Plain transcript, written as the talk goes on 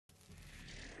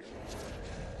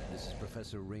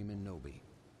Professor Raymond Noby.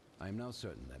 I am now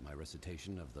certain that my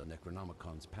recitation of the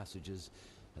Necronomicon's passages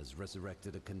has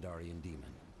resurrected a Kandarian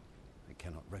demon. I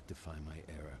cannot rectify my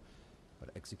error,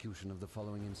 but execution of the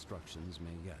following instructions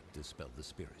may yet dispel the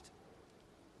spirit.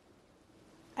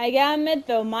 I gotta admit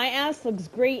though, my ass looks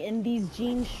great in these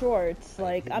jean shorts.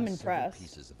 Like, I'm several impressed.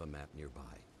 Pieces of a map nearby.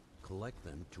 Collect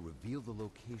them to reveal the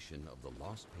location of the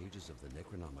lost pages of the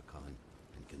Necronomicon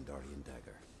and Kandarian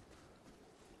dagger.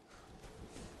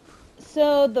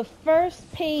 So the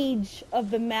first page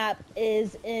of the map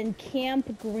is in Camp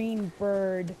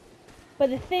Greenbird.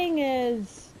 But the thing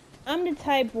is, I'm the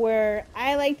type where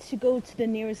I like to go to the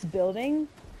nearest building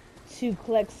to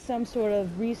collect some sort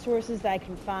of resources that I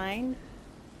can find.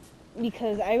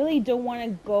 Because I really don't want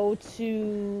to go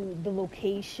to the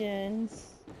locations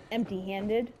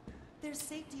empty-handed. There's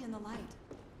safety in the light.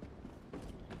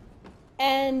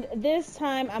 And this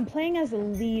time I'm playing as a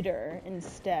leader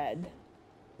instead.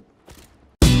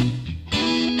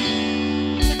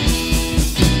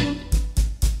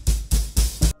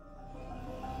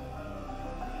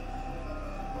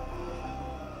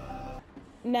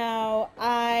 Now,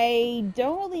 I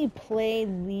don't really play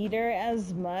leader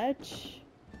as much.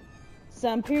 So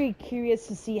I'm pretty curious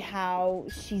to see how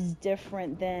she's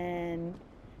different than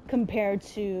compared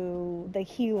to the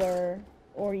healer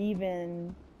or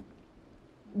even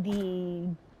the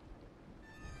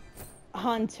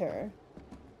hunter.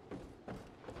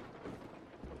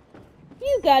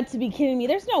 You got to be kidding me.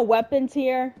 There's no weapons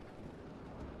here.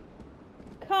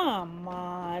 Come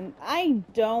on. I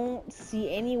don't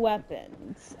see any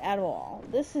weapons at all.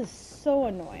 This is so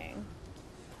annoying.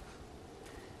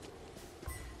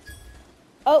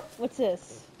 Oh, what's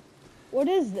this? What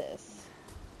is this?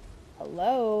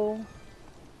 Hello?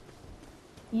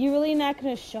 You really not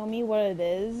gonna show me what it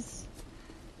is?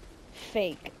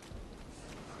 Fake.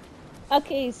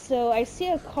 Okay, so I see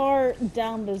a car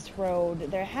down this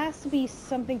road. There has to be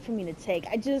something for me to take.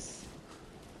 I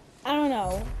don't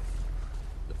know.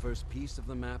 The first piece of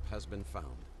the map has been found.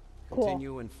 Cool.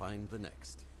 Continue and find the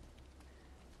next.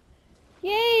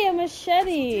 Yay, a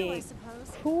machete! I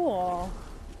suppose. Cool.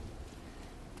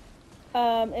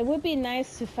 It would be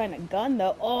nice to find a gun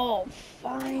though. Oh,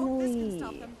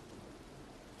 finally.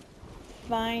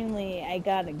 Finally, I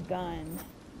got a gun.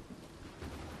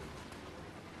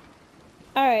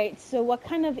 Alright, so what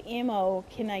kind of ammo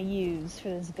can I use for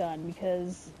this gun?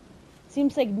 Because it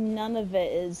seems like none of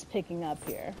it is picking up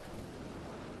here.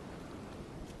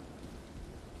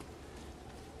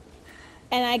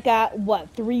 And I got, what,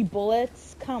 3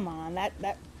 bullets? Come on,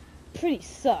 that pretty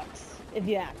sucks, if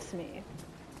you ask me.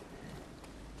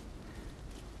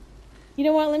 You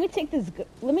know what? Let me take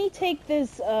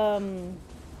this.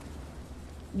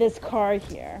 This car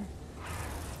here.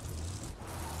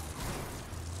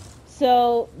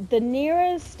 So the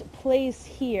nearest place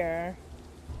here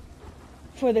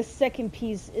for the second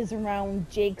piece is around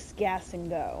Jake's Gas and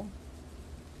Go.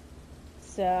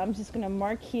 So I'm just gonna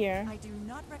mark here. I do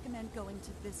not recommend going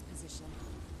to this position.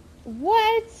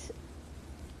 What?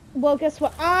 Well, guess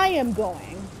what? I am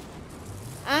going.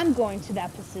 I'm going to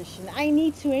that position. I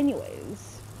need to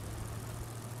anyways.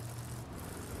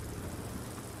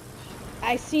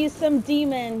 I see some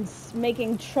demons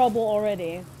making trouble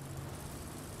already.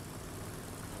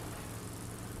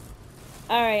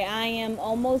 Alright, I am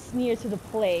almost near to the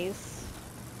place.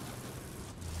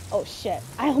 Oh shit,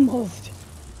 I almost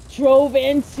drove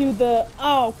into the...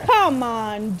 Oh, come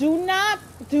on. Do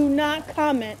not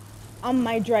comment on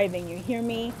my driving, you hear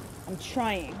me? I'm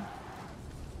trying.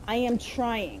 I am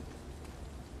trying.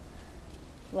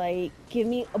 Like, give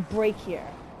me a break here.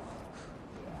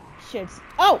 Shit.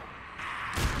 Oh!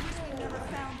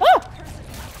 Oh!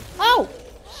 Oh!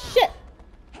 Shit!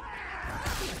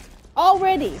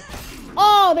 Already.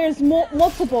 Oh, there's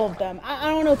multiple of them. I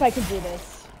don't know if I can do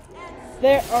this.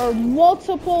 There are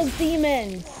multiple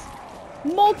demons.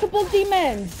 Multiple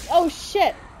demons. Oh,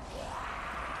 shit.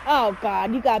 Oh,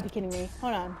 God. You gotta be kidding me.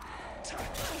 Hold on.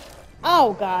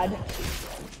 Oh, God.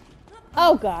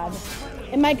 Oh, God.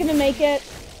 Am I gonna make it?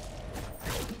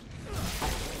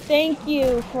 Thank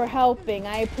you for helping.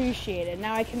 I appreciate it.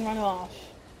 Now I can run off.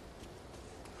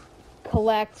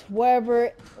 Collect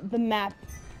wherever the map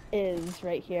is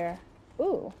right here.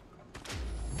 Ooh.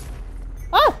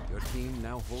 Oh! Your team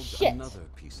now holds Shit. another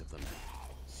piece of the map.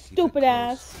 Stupid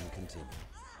ass. And continue.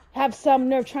 Have some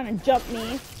nerve trying to jump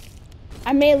me.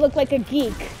 I may look like a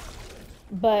geek,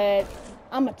 but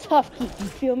I'm a tough geek, you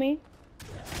feel me?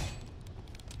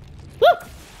 Woo!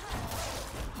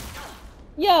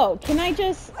 Yo, can I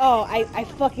just... Oh, I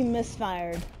fucking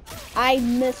misfired. I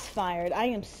misfired. I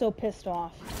am so pissed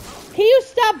off. Can you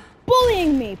stop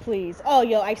bullying me, please? Oh,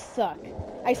 yo, I suck.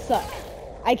 I suck.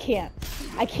 I can't.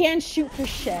 I can't shoot for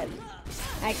shit.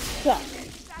 I suck.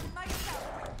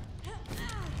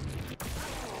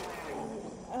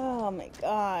 Oh my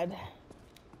god.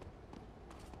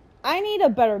 I need a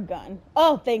better gun.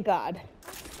 Oh, thank God.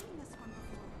 I've seen this one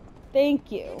before.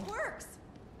 Thank you. It works.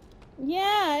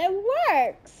 Yeah, it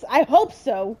works. I hope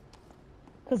so.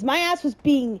 Because my ass was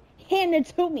being handed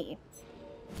to me.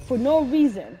 For no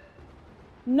reason.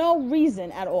 No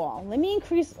reason at all. Let me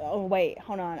increase... Oh, wait.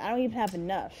 Hold on. I don't even have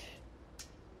enough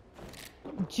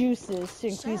juices to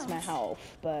increase my Shells.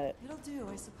 health, but... It'll do,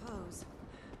 I suppose.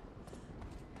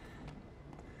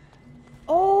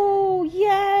 Oh,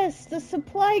 yes! The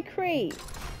supply crate!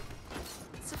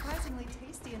 Surprisingly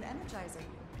tasty and energizing.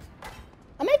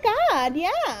 Oh my god,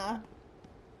 yeah!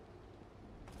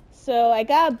 So, I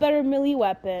got a better melee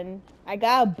weapon. I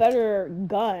got a better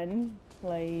gun.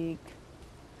 Like...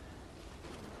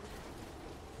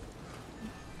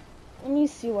 Let me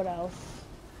see what else.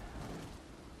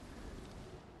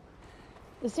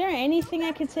 Is there anything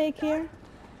I could take here?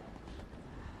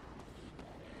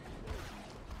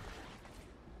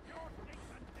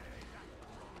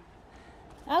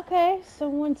 Okay,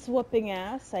 someone's whooping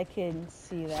ass. I can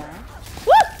see that.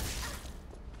 What?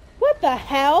 What the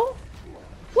hell?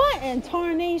 What in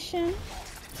tarnation?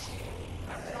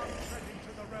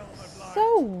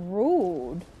 So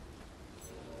rude.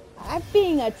 I'm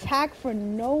being attacked for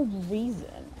no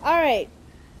reason. Alright.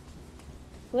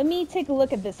 Let me take a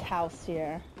look at this house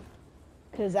here.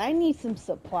 Because I need some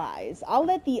supplies. I'll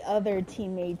let the other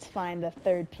teammates find the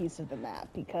third piece of the map.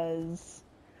 Because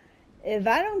if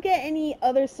I don't get any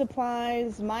other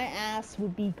supplies, my ass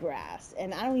would be grass.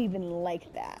 And I don't even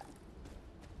like that.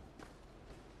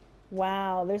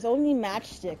 Wow, there's only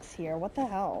matchsticks here. What the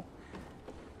hell?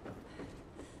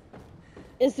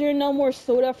 Is there no more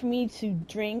soda for me to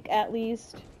drink at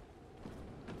least?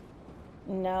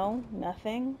 No,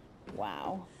 nothing?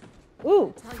 Wow.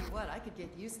 Ooh! Tell you what, I could get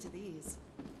used to these.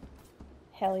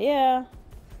 Hell yeah.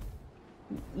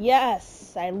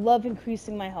 Yes, I love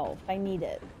increasing my health. I need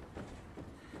it.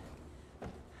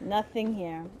 Nothing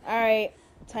here. Alright,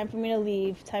 time for me to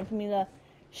leave. Time for me to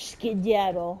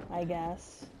skedaddle, I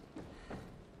guess.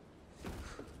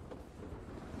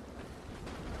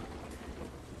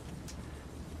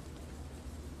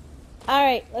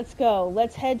 Alright, let's go.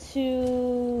 Let's head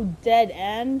to Dead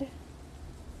End.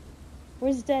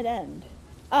 Where's Dead End?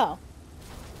 Oh.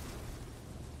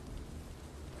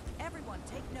 Everyone,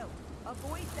 take note.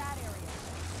 Avoid that area.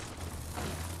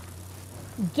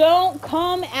 Don't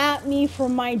come at me for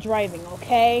my driving,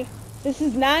 okay? This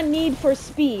is not Need for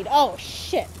Speed. Oh,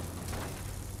 shit.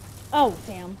 Oh,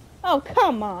 damn. Oh,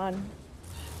 come on.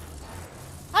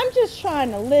 I'm just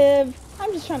trying to live.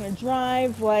 I'm just trying to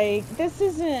drive. Like, this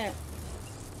isn't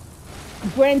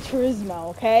Gran Turismo,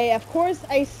 okay? Of course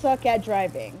I suck at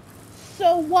driving.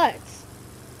 So what?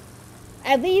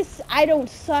 At least I don't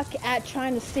suck at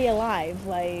trying to stay alive.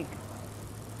 Like,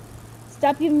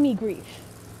 stop giving me grief.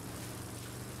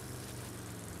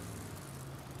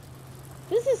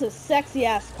 This is a sexy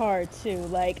ass car too.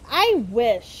 Like, I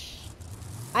wish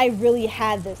I really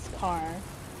had this car.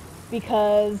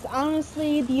 Because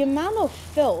honestly, the amount of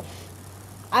filth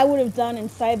I would have done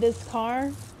inside this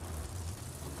car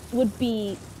would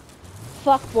be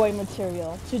fuckboy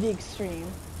material to the extreme.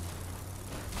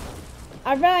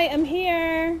 Alright, I'm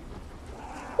here.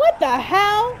 What the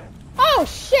hell? Oh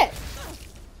shit!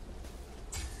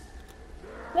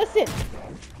 Listen,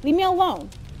 leave me alone.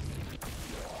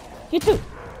 You too.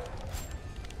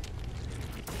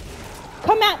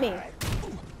 Come at me.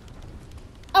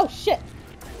 Oh shit.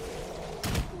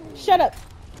 Shut up.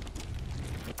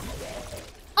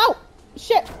 Oh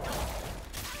shit.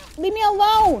 Leave me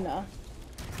alone.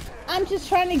 I'm just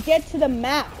trying to get to the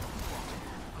map.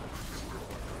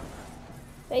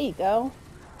 There you go.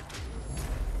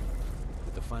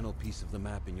 With the final piece of the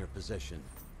map in your possession,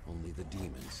 only the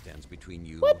demon stands between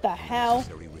you What the and hell?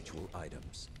 necessary ritual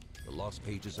items. The lost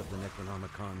pages of the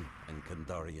Necronomicon and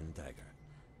Kandarian dagger.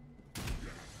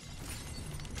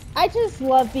 I just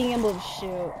love being able to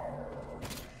shoot.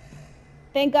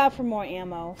 Thank God for more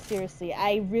ammo. Seriously,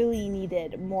 I really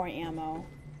needed more ammo.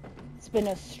 It's been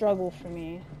a struggle for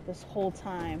me this whole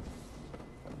time.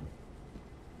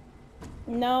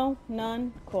 No,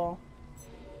 none. Cool.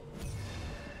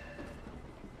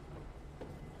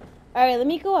 Alright, let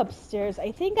me go upstairs.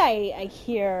 I think I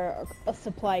hear a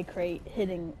supply crate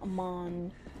hitting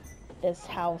among this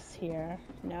house here.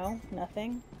 No?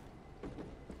 Nothing?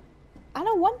 I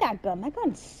don't want that gun. That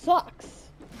gun sucks.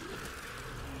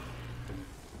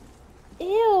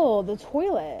 Ew, the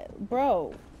toilet.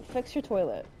 Bro, fix your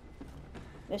toilet.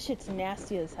 This shit's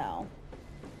nasty as hell.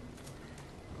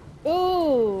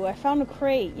 Ooh, I found a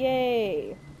crate.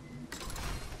 Yay.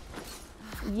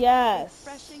 Yes.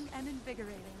 Refreshing and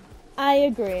invigorating. I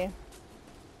agree.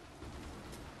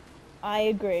 I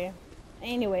agree.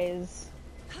 Anyways.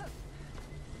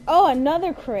 Oh,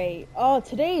 another crate. Oh,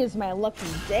 today is my lucky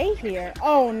day here.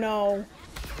 Oh, no.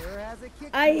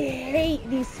 I hate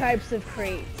these types of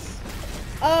crates.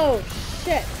 Oh,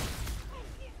 shit.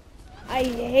 I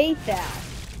hate that.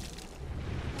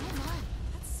 Oh my,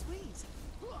 that's sweet.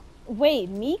 Wait,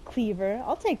 meat cleaver?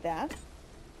 I'll take that.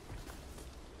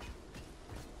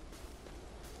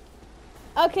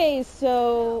 Okay,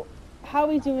 so how are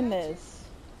we doing this?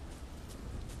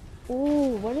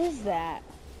 Ooh, what is that?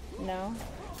 No?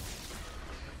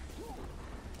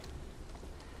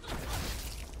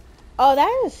 Oh,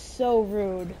 that is so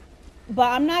rude. But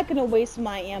I'm not gonna waste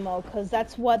my ammo because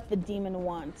that's what the demon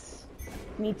wants.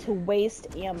 Me to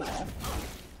waste ammo.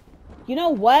 You know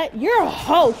what? You're a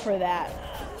hoe for that.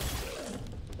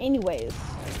 Anyways.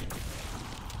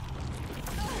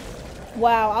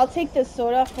 Wow, I'll take this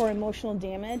soda for emotional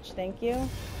damage. Thank you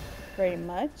very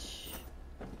much.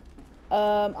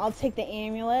 I'll take the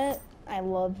amulet. I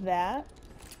love that.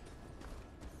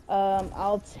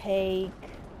 I'll take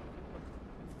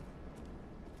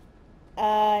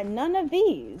none of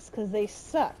these because they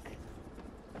suck.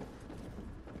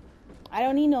 I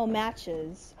don't need no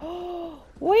matches.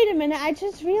 Wait a minute, I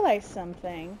just realized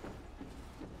something.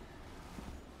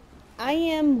 I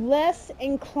am less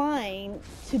inclined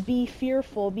to be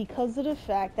fearful because of the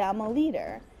fact that I'm a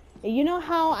leader. And you know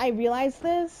how I realized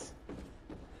this?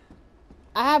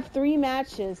 I have 3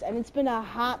 matches and it's been a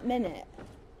hot minute.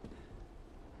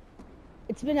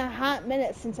 It's been a hot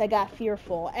minute since I got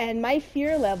fearful and my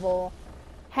fear level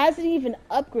hasn't even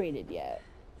upgraded yet.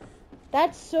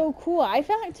 That's so cool. I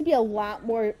found it to be a lot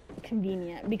more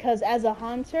convenient because as a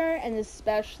hunter and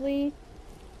especially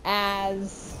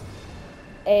as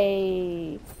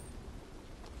a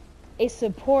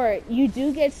support, you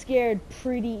do get scared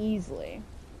pretty easily.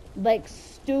 Like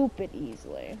stupid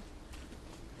easily.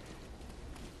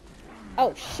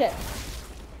 Oh shit.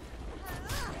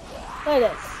 Look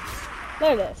at this.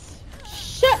 Look at this.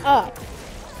 Shut up.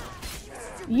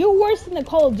 You're worse than the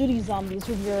Call of Duty zombies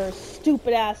with your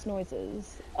stupid ass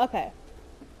noises. Okay.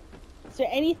 Is there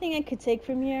anything I could take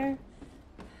from here?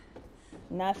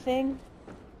 Nothing?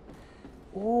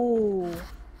 Ooh.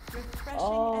 Refreshing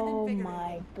Oh and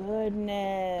my invigorating.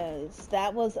 goodness.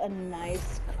 That was a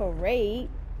nice crate.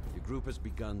 Your group has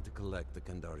begun to collect the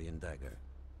Kandarian dagger,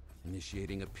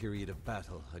 initiating a period of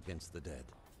battle against the dead.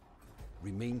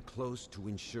 Remain close to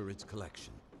ensure its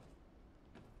collection.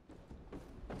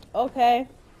 Okay.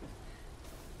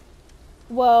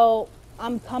 Well,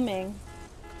 I'm coming.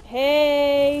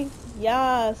 Hey,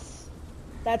 yes.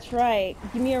 That's right.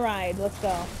 Give me a ride. Let's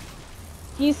go.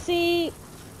 You see,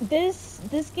 this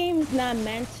game is not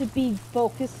meant to be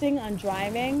focusing on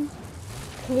driving.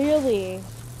 Clearly,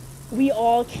 we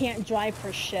all can't drive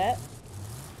for shit.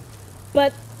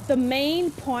 But the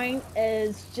main point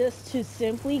is just to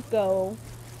simply go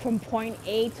from point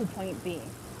A to point B.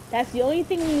 That's the only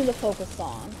thing we need to focus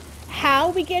on. How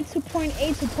we get to point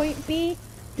A to point B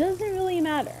doesn't really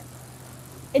matter.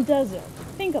 It doesn't.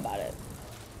 Think about it.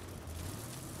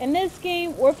 In this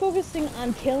game, we're focusing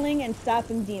on killing and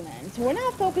stopping demons. We're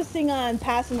not focusing on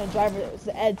passing the driver's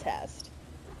ed test.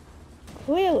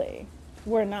 Clearly,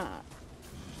 we're not.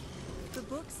 The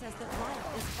book says that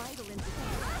life is vital in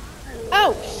defense.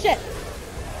 Oh, shit.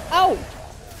 Oh,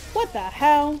 what the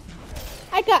hell?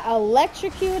 I got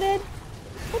electrocuted?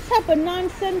 What type of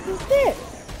nonsense is this?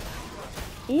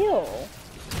 Ew.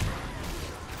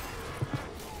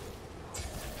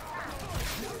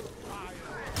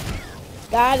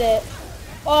 Got it.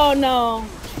 Oh no.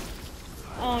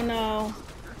 Oh no.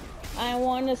 I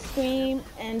want to scream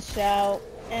and shout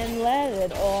and let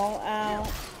it all out.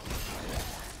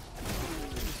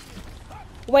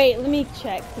 Wait, let me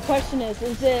check. The question is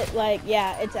it like,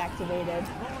 yeah, it's activated.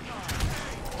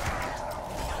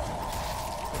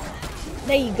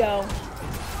 There you go.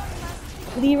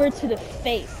 Cleaver to the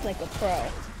face like a pro.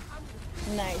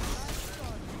 Nice.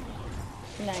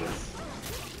 Nice.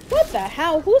 What the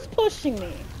hell? Who's pushing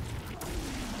me?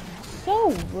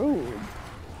 So rude.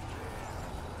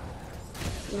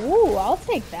 Ooh, I'll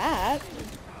take that.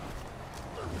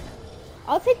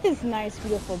 I'll take this nice,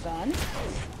 beautiful gun.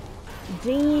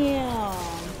 Damn.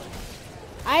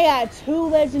 I got 2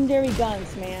 legendary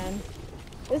guns, man.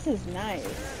 This is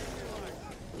nice.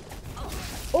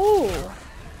 Ooh.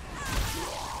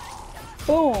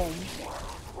 Boom.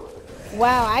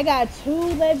 Wow, I got 2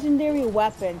 legendary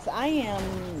weapons. I am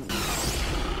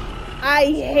I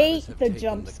hate have the taken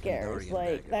jump the scares. Kandarian Like,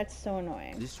 dagger. that's so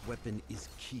annoying. This weapon is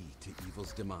key to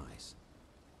evil's demise.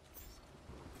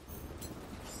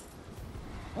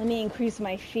 Let me increase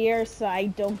my fear so I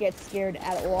don't get scared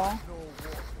at all.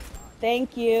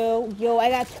 Thank you. Yo, I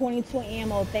got 22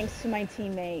 ammo thanks to my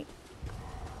teammate.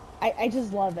 I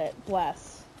just love it.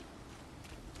 Bless.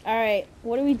 Alright,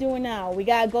 what are we doing now? We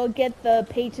gotta go get the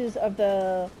pages of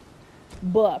the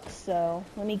book. So,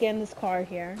 let me get in this car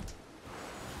here.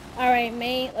 Alright,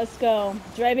 mate, let's go.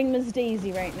 Driving Miss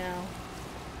Daisy right now.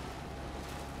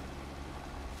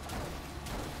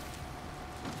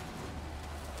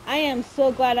 I am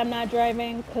so glad I'm not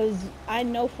driving, because I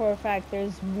know for a fact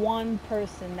there's one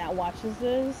person that watches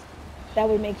this that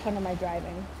would make fun of my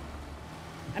driving.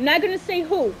 I'm not going to say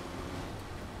who,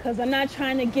 because I'm not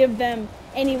trying to give them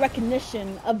any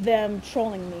recognition of them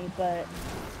trolling me, but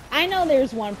I know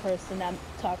there's one person that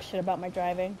talks shit about my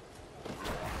driving.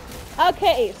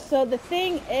 Okay, so the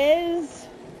thing is,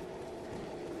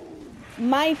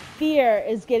 my fear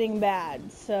is getting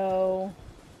bad, so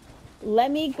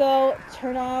let me go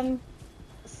turn on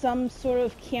some sort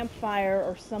of campfire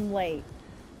or some light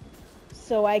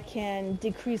so I can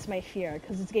decrease my fear,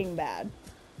 because it's getting bad.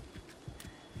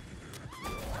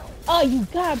 Oh, you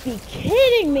gotta be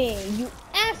kidding me, you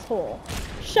asshole.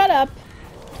 Shut up.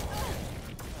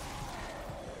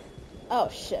 Oh,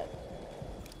 shit.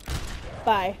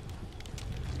 Bye.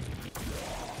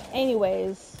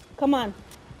 Anyways, come on.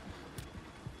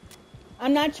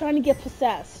 I'm not trying to get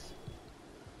possessed.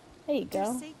 There you go.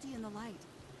 There's safety in the light.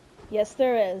 Yes,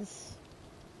 there is.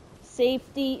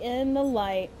 Safety in the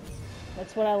light.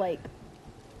 That's what I like.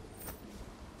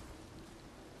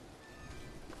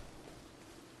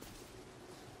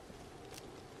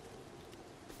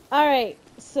 Alright,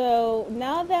 so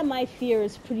now that my fear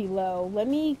is pretty low, let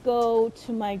me go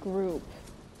to my group.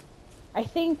 I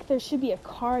think there should be a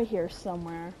car here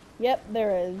somewhere. Yep,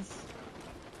 there is.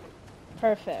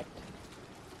 Perfect.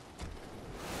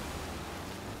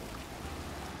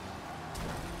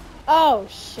 Oh,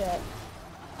 shit.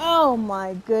 Oh,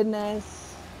 my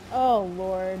goodness. Oh,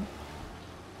 Lord.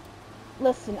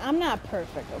 Listen, I'm not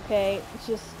perfect, okay?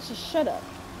 Just shut up.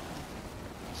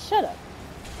 Shut up.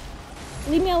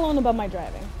 Leave me alone about my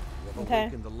driving. You have Okay.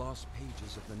 awakened the lost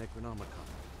pages of the Necronomicon.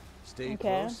 Stay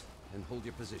Okay. close and hold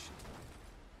your position.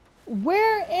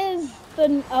 Where is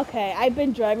the... Okay, I've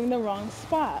been driving the wrong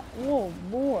spot. Oh,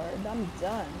 Lord. I'm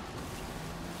done.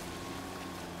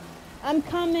 I'm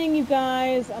coming, you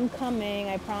guys. I'm coming,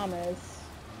 I promise.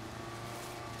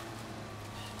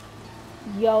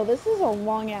 Yo, this is a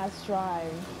long-ass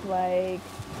drive. Like,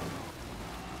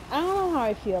 I don't know how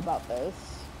I feel about this.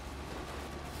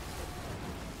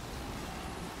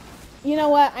 You know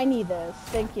what? I need this.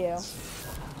 Thank you.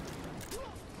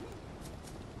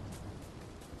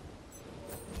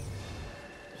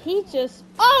 He just...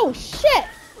 Oh, shit!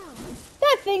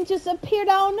 That thing just appeared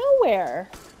out of nowhere.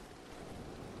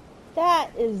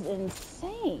 That is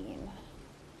insane.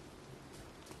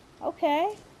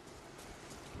 Okay.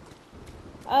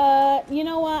 You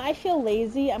know what? I feel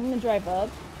lazy. I'm gonna drive up.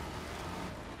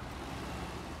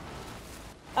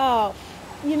 Oh,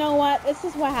 you know what? This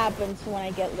is what happens when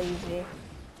I get lazy.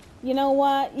 You know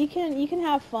what? You can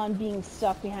have fun being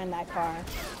stuck behind that car.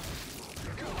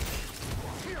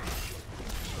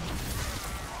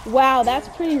 Wow, that's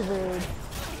pretty rude.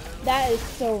 That is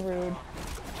so rude.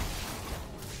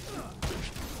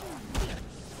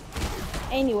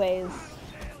 Anyways.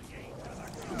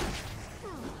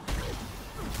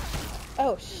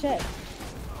 Oh, shit.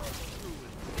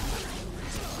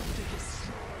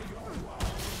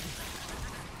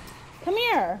 Come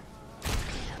here.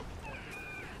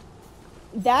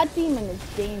 That demon is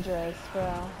dangerous,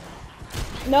 bro.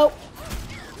 Nope.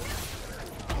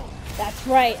 That's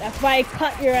right. That's why I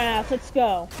cut your ass. Let's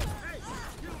go.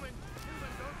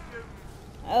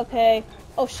 Okay.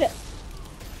 Oh, shit.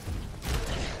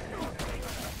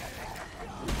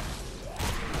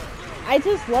 I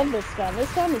just love this gun.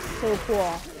 This gun is so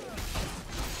cool.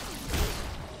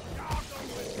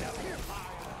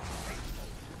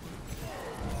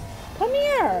 Come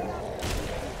here.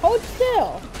 Hold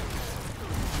still.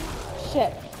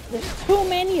 Shit. There's too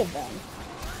many of them.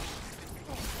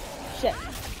 Shit.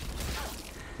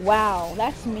 Wow,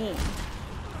 that's mean.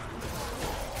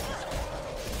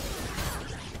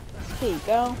 There you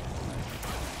go.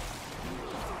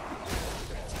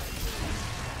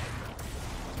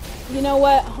 You know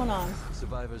what? Hold on.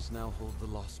 Survivors now hold the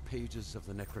lost pages of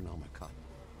the Necronomicon.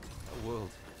 The world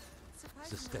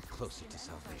is a step closer to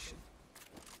salvation.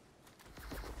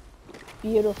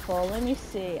 Beautiful. Let me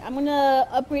see. I'm gonna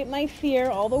upgrade my fear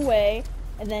all the way.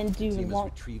 and then do Team has long.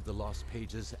 retrieved the lost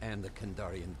pages and the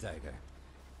Kandarian dagger.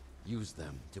 Use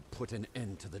them to put an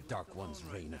end to the Dark One's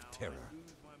reign of terror.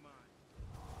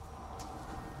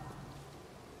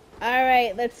 All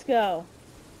right, let's go.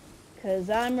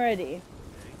 Cause I'm ready.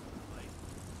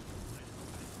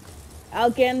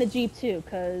 I'll get in the Jeep too,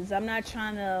 cause I'm not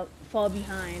trying to fall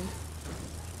behind.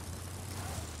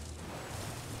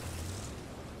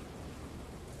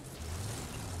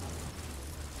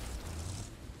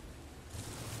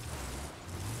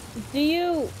 Do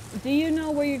you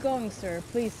know where you're going, sir?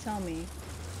 Please tell me.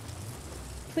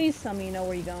 Please tell me you know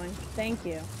where you're going. Thank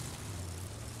you.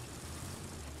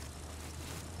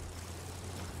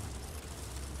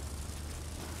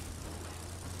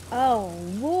 Oh,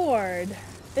 Lord.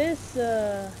 This,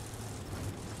 I'm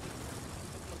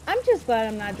just glad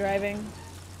I'm not driving.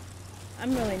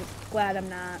 I'm really glad I'm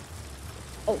not.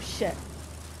 Oh, shit.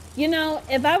 You know,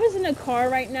 if I was in a car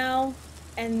right now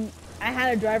and I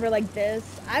had a driver like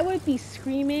this, I would be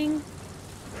screaming,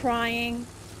 crying,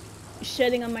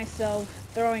 shitting on myself,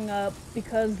 throwing up,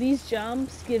 because these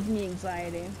jumps give me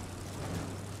anxiety.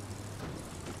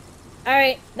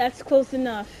 Alright, that's close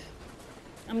enough.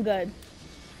 I'm good.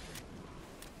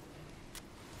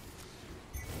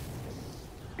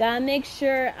 Gotta make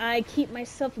sure I keep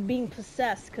myself from being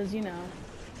possessed, because, you know,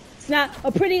 it's not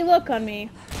a pretty look on me.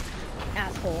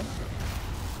 Asshole.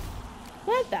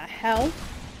 What the hell?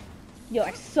 Yo,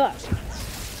 I suck.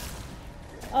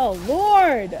 Oh,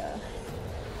 Lord.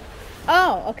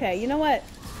 Oh, okay, you know what?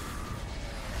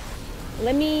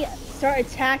 Let me start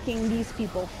attacking these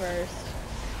people first.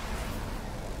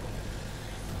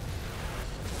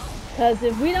 Because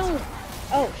if we don't...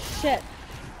 Oh, shit.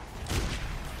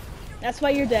 That's why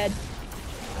you're dead.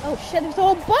 Oh, shit, there's a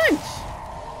whole bunch!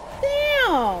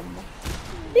 Damn!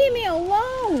 Leave me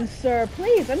alone, sir,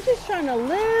 please. I'm just trying to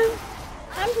live.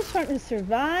 I'm just trying to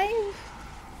survive.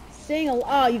 Staying alive.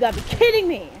 Oh, you gotta be kidding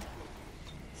me.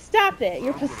 Stop it.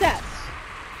 You're possessed.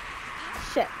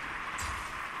 Shit.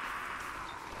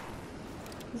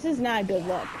 This is not a good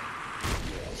look.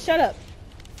 Shut up.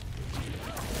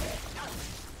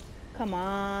 Come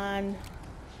on.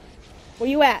 Where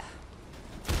you at?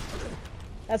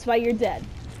 That's why you're dead.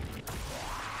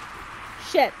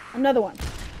 Shit. Another one.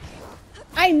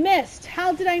 I missed.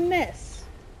 How did I miss?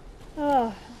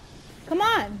 Oh. Come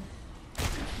on.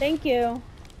 Thank you.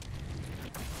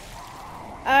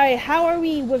 Alright, how are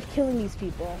we with killing these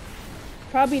people?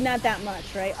 Probably not that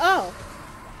much, right? Oh!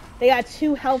 They got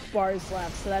 2 health bars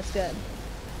left, so that's good.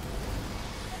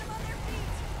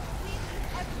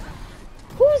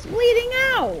 Who's bleeding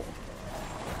out?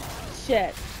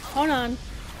 Shit. Hold on.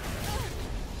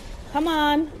 Come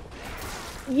on.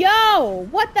 Yo!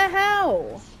 What the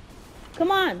hell?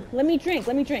 Come on. Let me drink.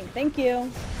 Let me drink. Thank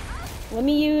you. Let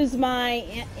me use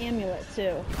my amulet,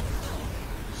 too.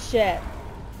 Shit.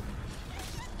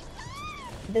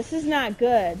 This is not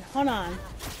good. Hold on.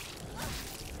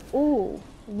 Ooh,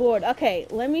 Lord. Okay,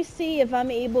 let me see if I'm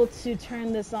able to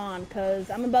turn this on, because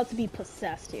I'm about to be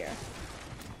possessed here.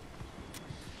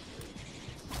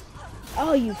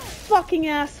 Oh, you fucking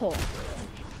asshole.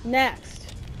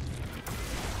 Next.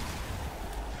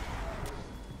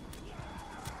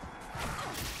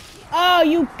 Oh,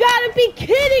 you gotta be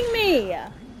kidding me!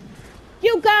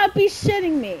 You gotta be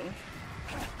shitting me.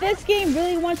 This game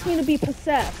really wants me to be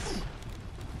possessed.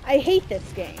 I hate this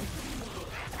game.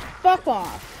 Fuck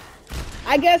off.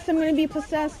 I guess I'm gonna be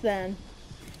possessed then.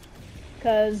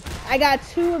 Because I got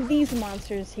 2 of these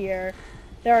monsters here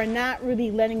that are not really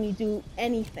letting me do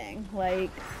anything.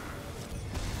 Like...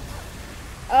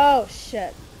 Oh,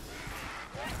 shit.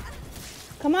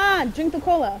 Come on, drink the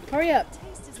cola. Hurry up.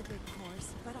 Taste is a bit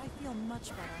coarse, but I feel much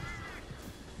better.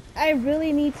 I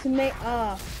really need to make...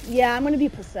 yeah, I'm gonna be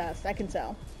possessed. I can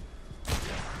tell.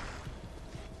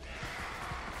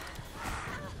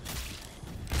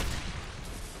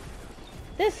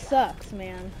 This sucks,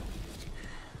 man.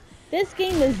 This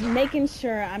game is making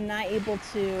sure I'm not able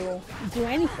to do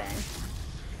anything.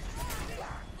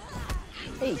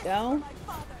 There you go.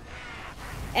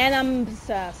 And I'm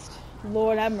possessed.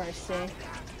 Lord have mercy.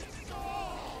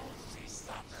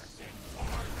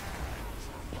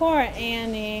 Poor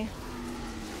Annie.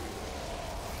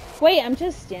 Wait, I'm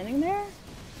just standing there?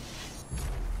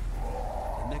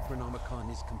 The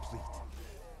Necronomicon is complete.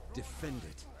 Defend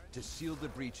it to seal the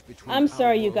breach between I'm sorry,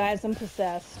 our you world guys. I'm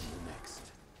possessed. and the next.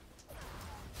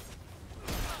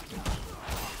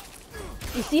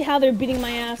 You see how they're beating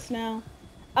my ass now?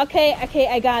 Okay, okay,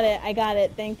 I got it. I got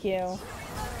it. Thank you.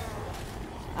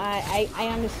 I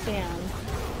understand.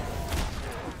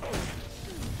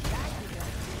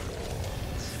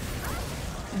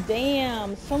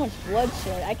 Damn, so much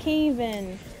bloodshed. I can't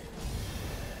even...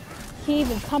 Can't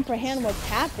even comprehend what's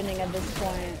happening at this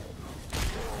point.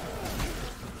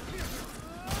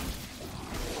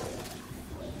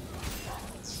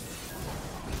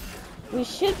 We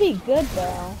should be good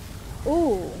though.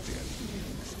 Ooh.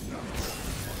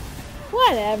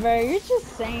 Whatever, you're just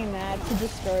saying that to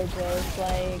discourage us.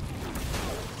 Like,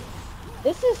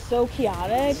 this is so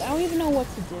chaotic. I don't even know what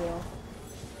to do.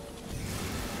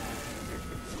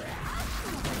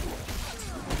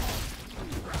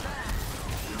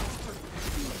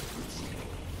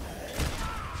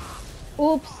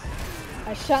 Oops.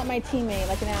 I shot my teammate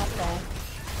like an asshole.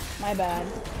 My bad.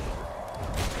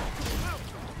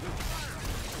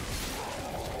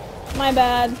 My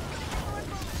bad.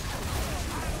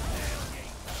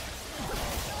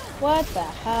 What the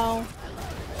hell?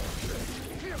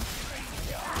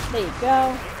 There you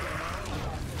go.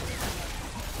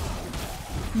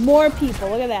 More people,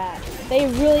 look at that. They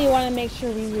really want to make sure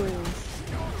we lose.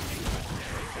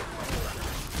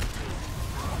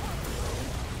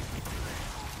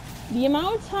 The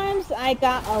amount of times I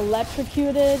got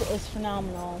electrocuted is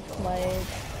phenomenal. Like,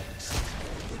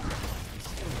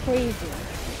 crazy.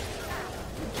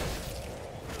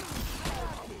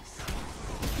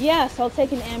 Yes, I'll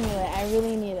take an amulet. I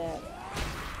really need it.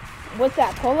 What's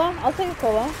that? Cola? I'll take a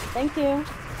cola. Thank you.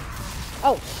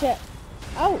 Oh, shit.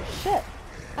 Oh, shit.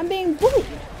 I'm being bullied.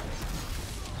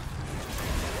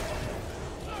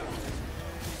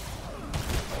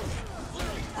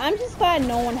 I'm just glad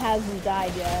no one hasn't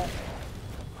died yet.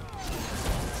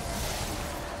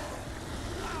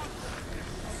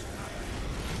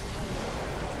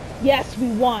 Yes, we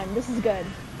won. This is good.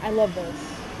 I love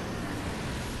this.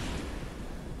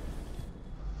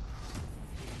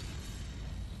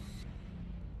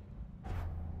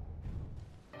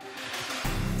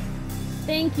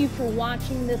 Thank you for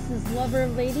watching. This is Lover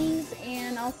of Ladies,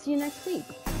 and I'll see you next week.